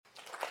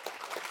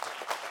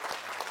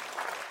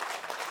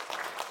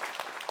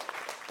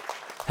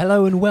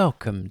Hello and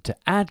welcome to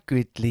Ad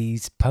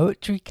Gridley's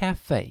Poetry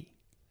Cafe,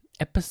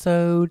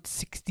 episode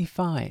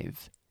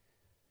 65.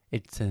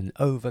 It's an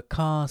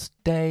overcast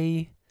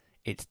day,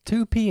 it's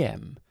 2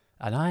 p.m,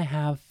 and I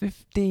have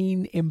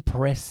 15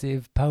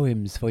 impressive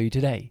poems for you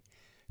today,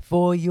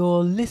 for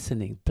your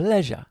listening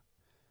pleasure.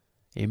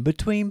 In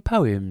between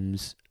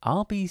poems,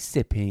 I'll be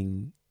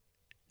sipping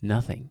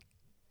nothing.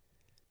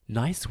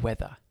 Nice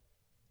weather.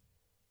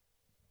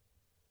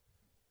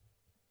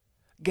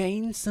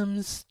 Gain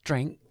some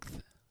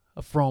strength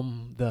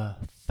from the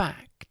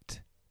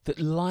fact that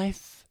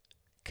life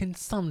can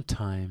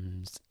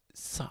sometimes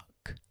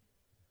suck.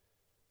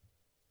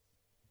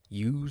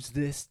 Use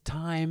this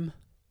time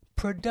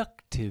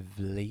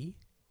productively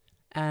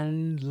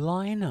and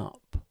line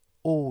up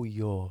all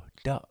your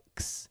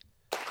ducks.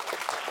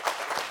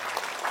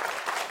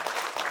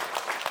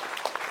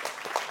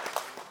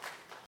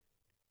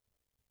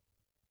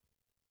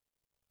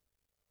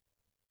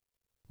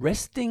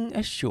 Resting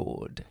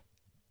assured.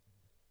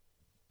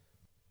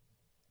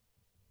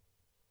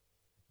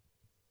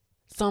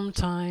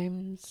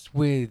 Sometimes,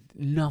 with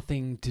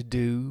nothing to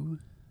do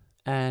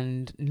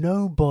and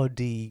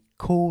nobody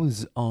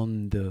calls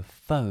on the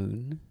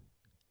phone,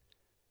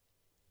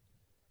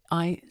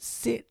 I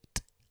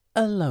sit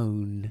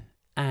alone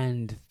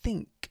and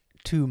think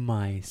to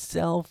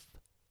myself,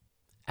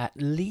 at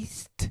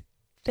least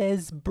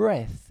there's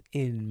breath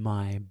in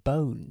my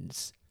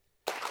bones.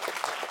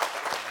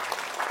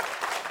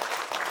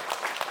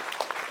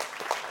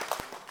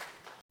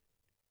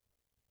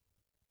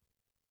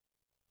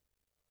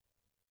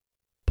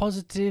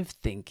 Positive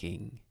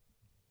thinking.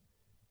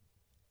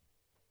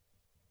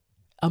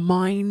 A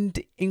mind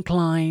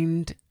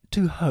inclined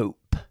to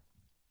hope,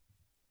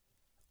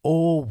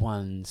 or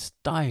one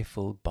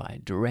stifled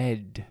by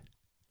dread.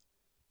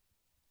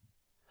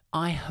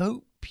 I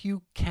hope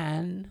you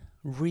can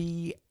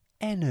re-energize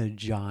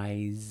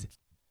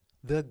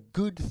the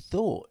good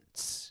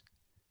thoughts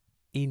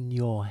in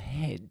your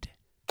head.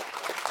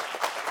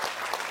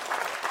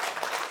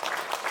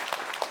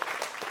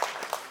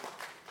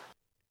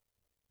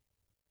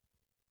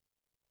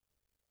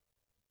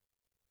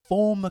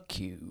 Form a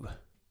cue.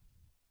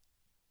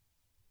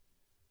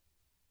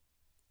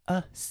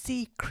 A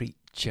sea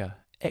creature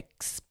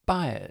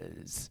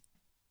expires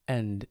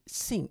and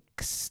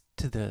sinks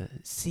to the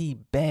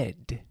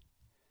seabed.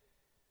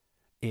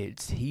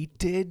 It's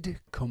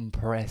heated,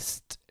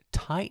 compressed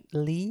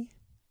tightly,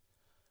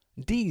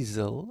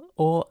 diesel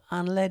or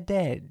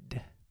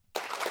unleaded.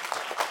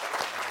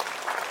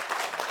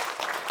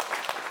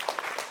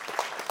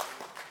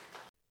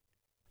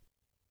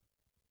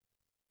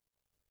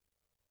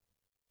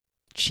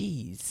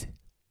 Cheese.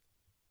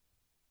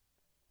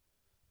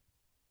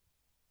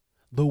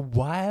 The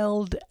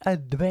wild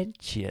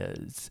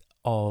adventures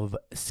of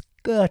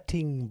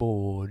skirting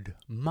board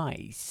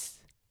mice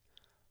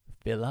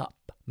fill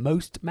up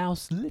most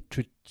mouse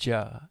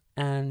literature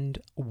and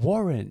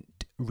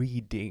warrant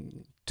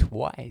reading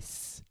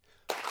twice.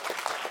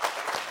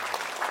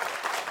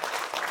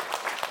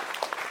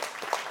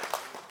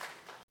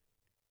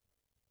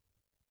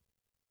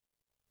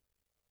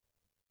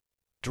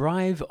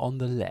 Drive on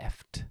the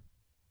left.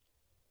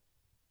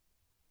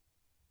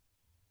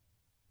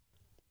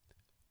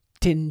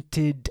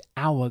 Tinted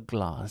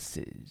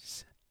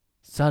hourglasses,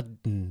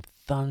 sudden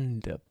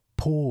thunder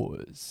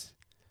pours,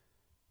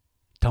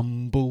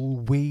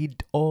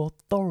 tumbleweed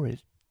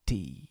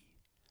authority,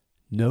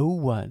 no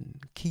one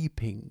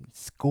keeping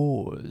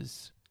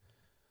scores,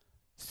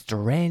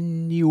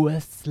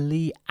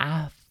 strenuously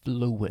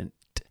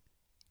affluent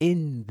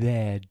in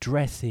their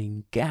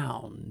dressing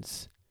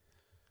gowns,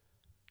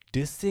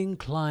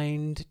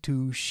 disinclined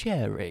to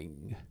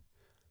sharing,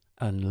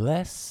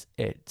 unless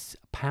it's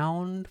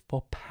pound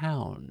for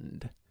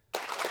pound.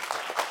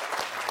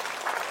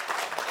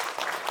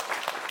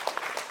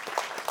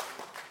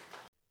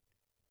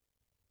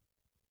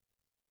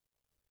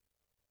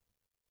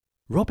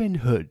 Robin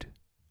Hood.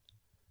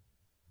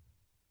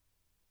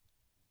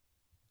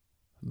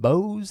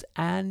 Bows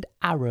and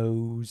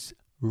arrows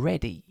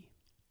ready.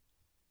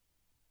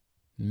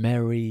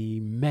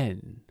 Merry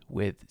men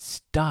with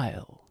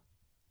style.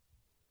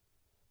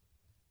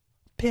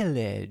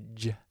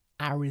 Pillage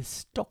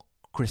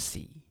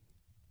aristocracy,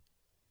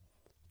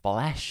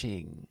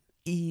 flashing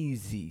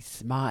easy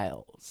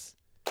smiles.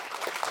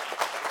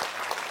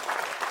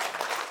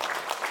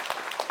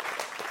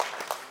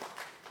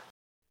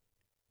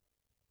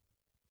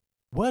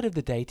 Word of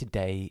the day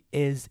today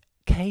is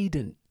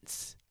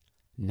cadence.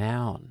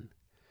 Noun.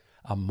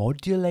 A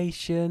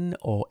modulation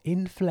or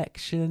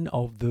inflection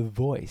of the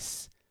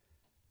voice.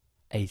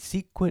 A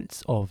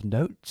sequence of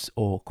notes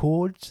or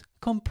chords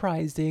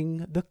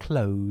comprising the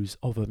close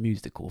of a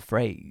musical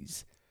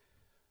phrase.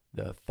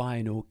 The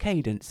final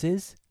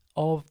cadences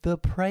of the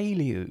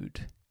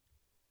prelude.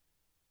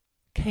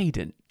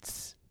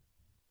 Cadence.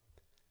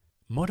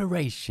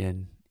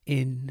 Moderation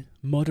in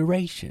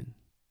moderation.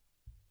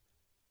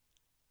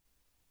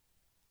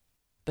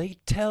 They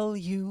tell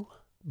you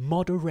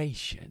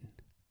moderation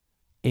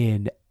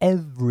in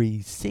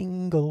every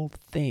single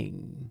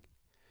thing.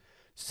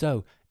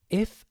 So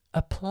if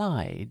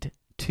applied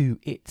to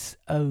its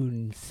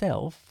own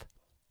self,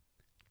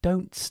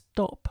 don't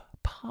stop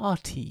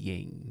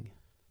partying.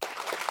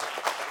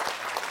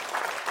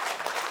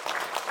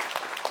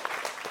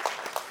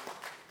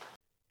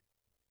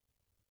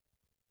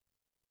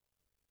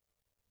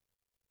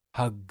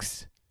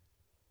 Hugs.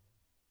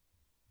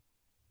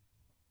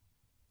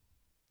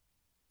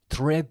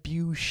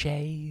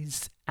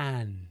 Trebuchets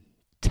and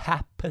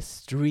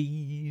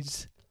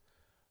tapestries,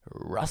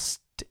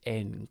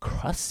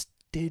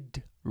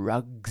 rust-encrusted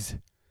rugs,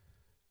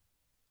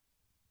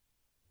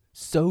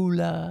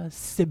 solar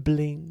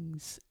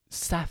siblings,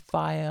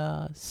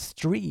 sapphire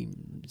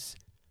streams,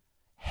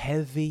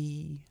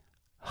 heavy,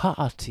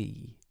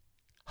 hearty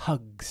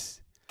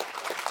hugs.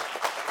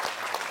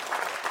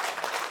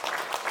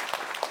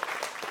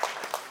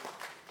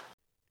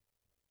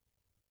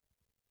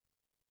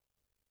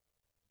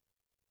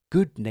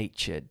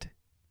 Good-natured.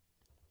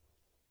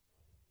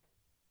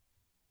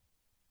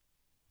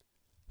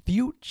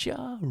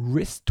 Future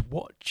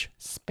wristwatch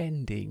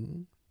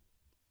spending,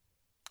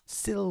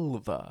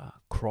 silver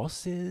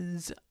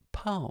crosses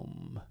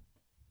palm,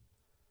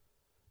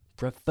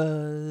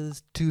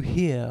 prefers to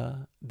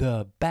hear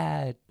the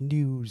bad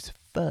news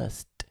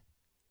first,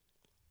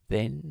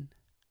 then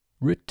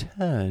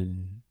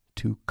return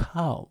to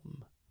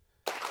calm.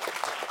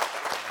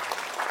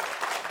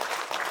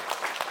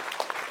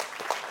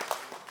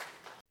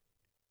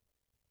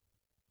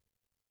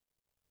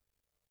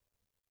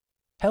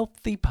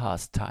 Healthy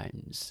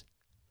pastimes.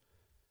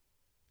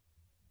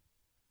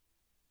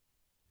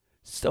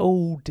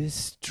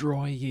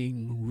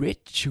 Soul-destroying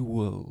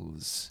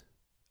rituals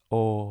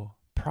or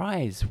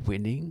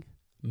prize-winning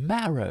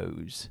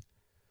marrows.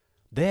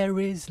 There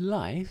is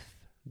life,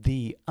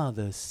 the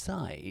other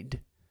side,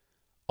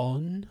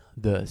 on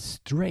the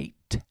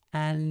straight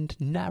and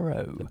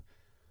narrow.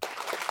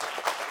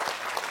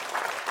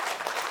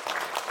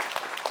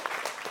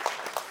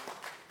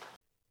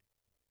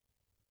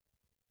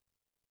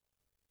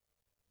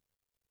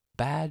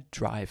 Bad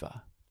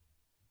driver.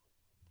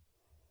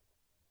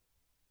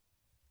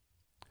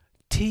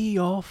 Tee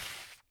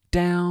off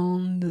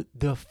down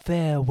the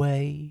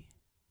fairway,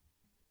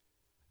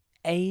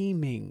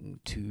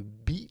 aiming to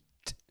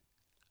beat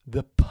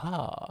the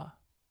par,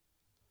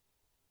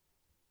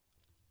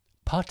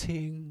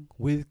 putting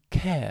with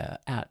care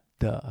at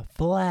the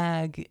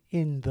flag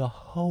in the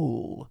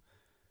hole,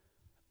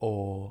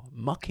 or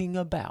mucking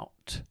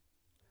about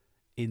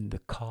in the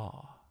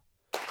car.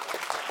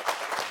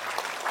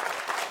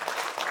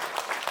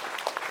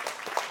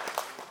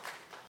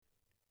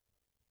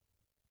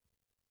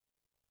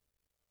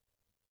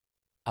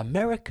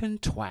 American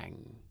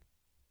twang.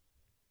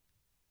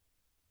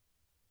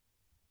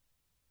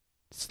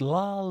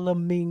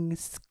 Slaloming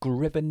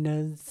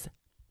scriveners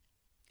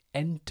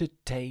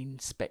entertain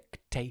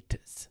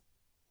spectators.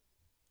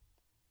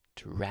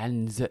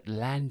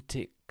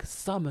 Transatlantic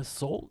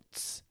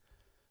somersaults.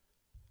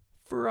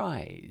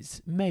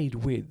 Fries made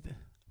with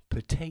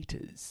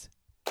potatoes.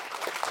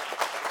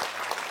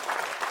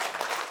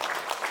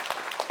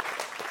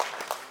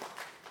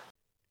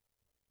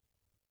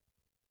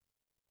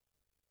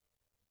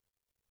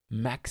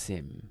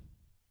 Maxim.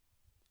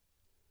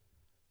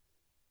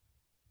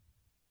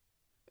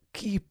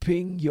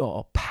 Keeping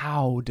your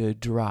powder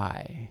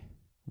dry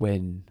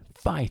when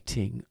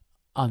fighting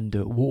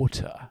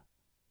underwater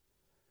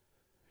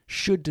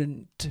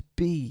shouldn't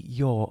be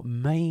your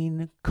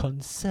main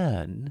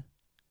concern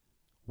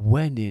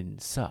when in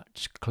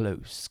such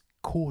close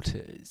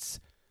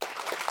quarters.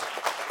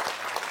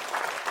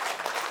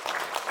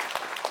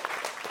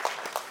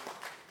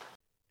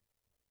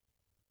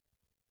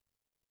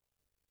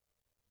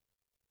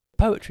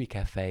 Poetry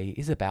Cafe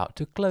is about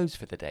to close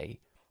for the day.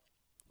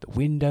 The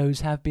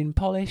windows have been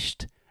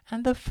polished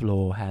and the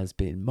floor has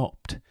been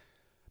mopped.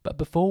 But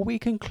before we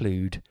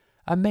conclude,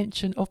 a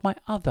mention of my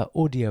other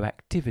audio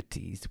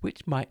activities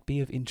which might be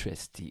of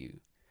interest to you.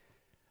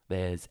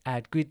 There's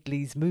Ad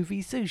Gridley's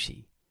movie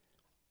Sushi.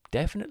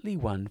 Definitely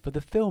one for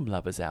the film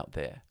lovers out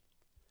there.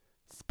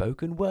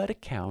 Spoken word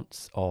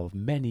accounts of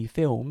many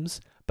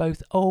films,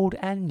 both old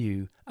and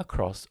new,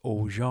 across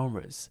all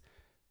genres.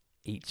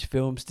 Each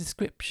film's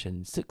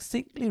description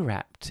succinctly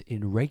wrapped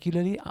in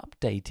regularly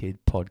updated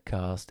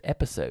podcast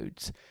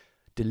episodes,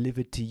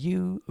 delivered to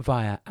you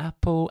via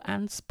Apple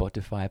and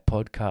Spotify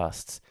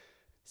podcasts.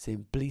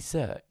 Simply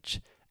search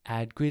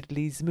Ad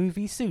Gridley's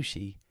Movie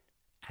Sushi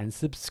and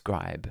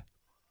subscribe.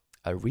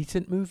 A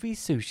recent movie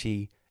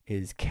Sushi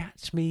is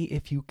Catch Me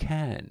If You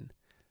Can.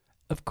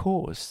 Of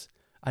course,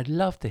 I'd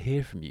love to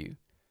hear from you.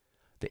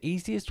 The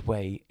easiest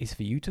way is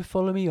for you to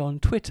follow me on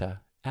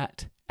Twitter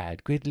at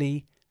Ad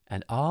Gridley,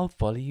 and I'll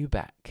follow you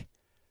back.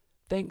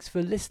 Thanks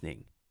for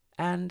listening,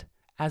 and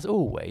as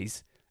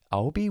always,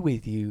 I'll be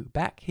with you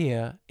back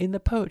here in the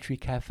Poetry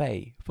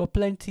Cafe for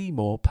plenty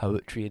more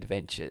poetry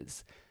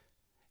adventures.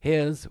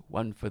 Here's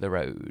one for the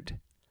road.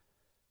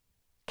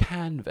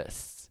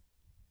 Canvas.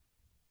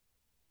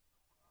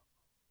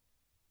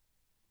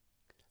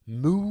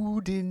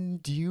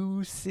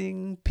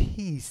 Mood-inducing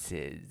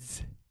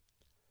pieces.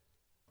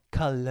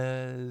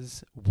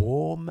 colours,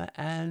 warm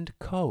and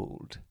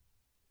cold.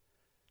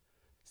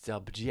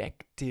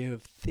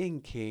 Subjective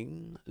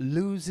thinking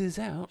loses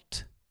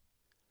out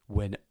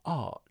when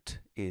art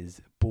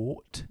is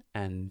bought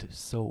and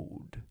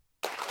sold.